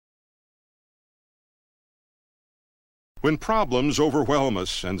When problems overwhelm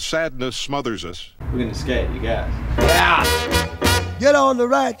us and sadness smothers us, we're gonna skate, you guys. Yeah! Get on the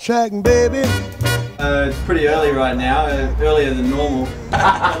right track, baby. It's pretty early right now, earlier than normal.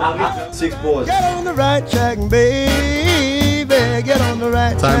 6 boards. Get on the right track, baby. Get on the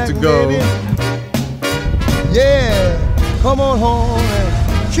right track, time to go. Baby. Yeah, come on home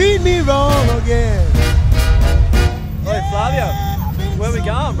and treat me wrong again. Hey Flavio, where we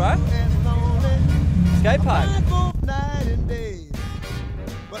going, bro? Skate park.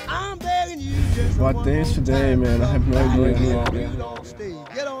 What day is today, man? I have no idea.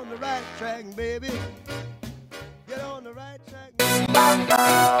 Get on the right track, baby. Get on the right track.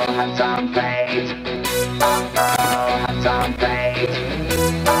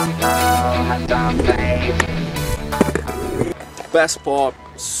 Best pop,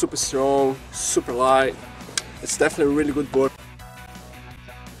 super strong, super light. It's definitely a really good board.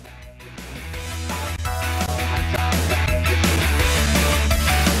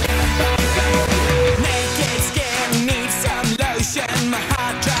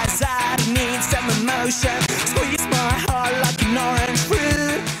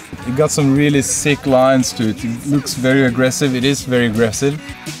 It got some really sick lines to it. It looks very aggressive. It is very aggressive.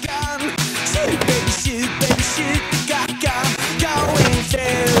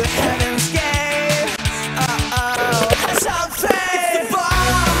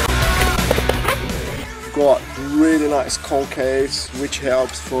 Got really nice concaves, which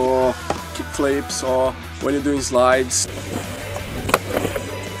helps for kick flips or when you're doing slides.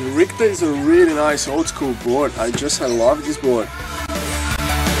 The Richter is a really nice old school board. I love this board.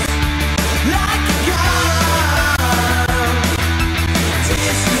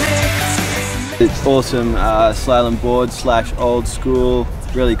 It's awesome slalom board / old school,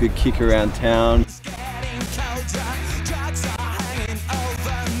 really good kick around town.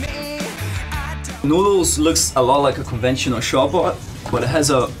 Noodles looks a lot like a conventional shortboard, but it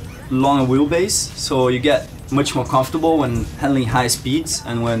has a longer wheelbase, so you get much more comfortable when handling high speeds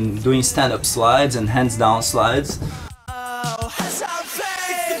and when doing stand-up slides and hands-down slides.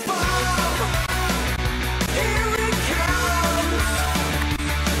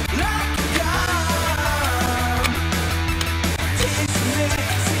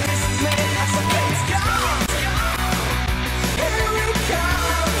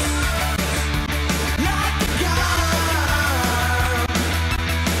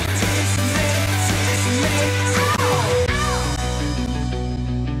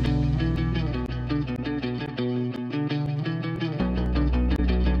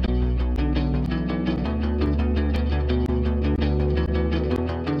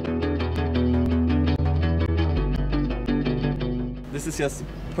 This is just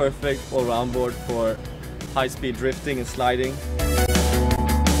perfect all-round board for high-speed drifting and sliding.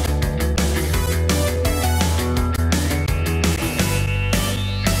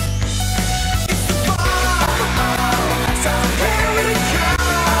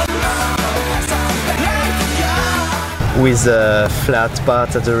 With a flat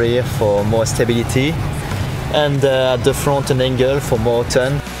part at the rear for more stability, and at the front an angle for more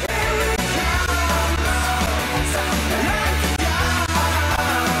turn.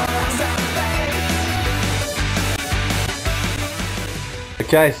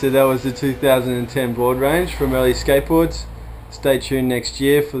 Okay, so that was the 2010 board range from Early Skateboards. Stay tuned next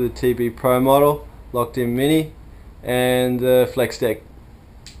year for the TB Pro model, Locked In Mini, and the Flex Deck.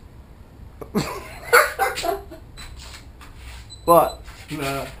 What?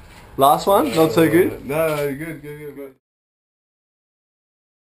 No. Last one? Not so good? No, good.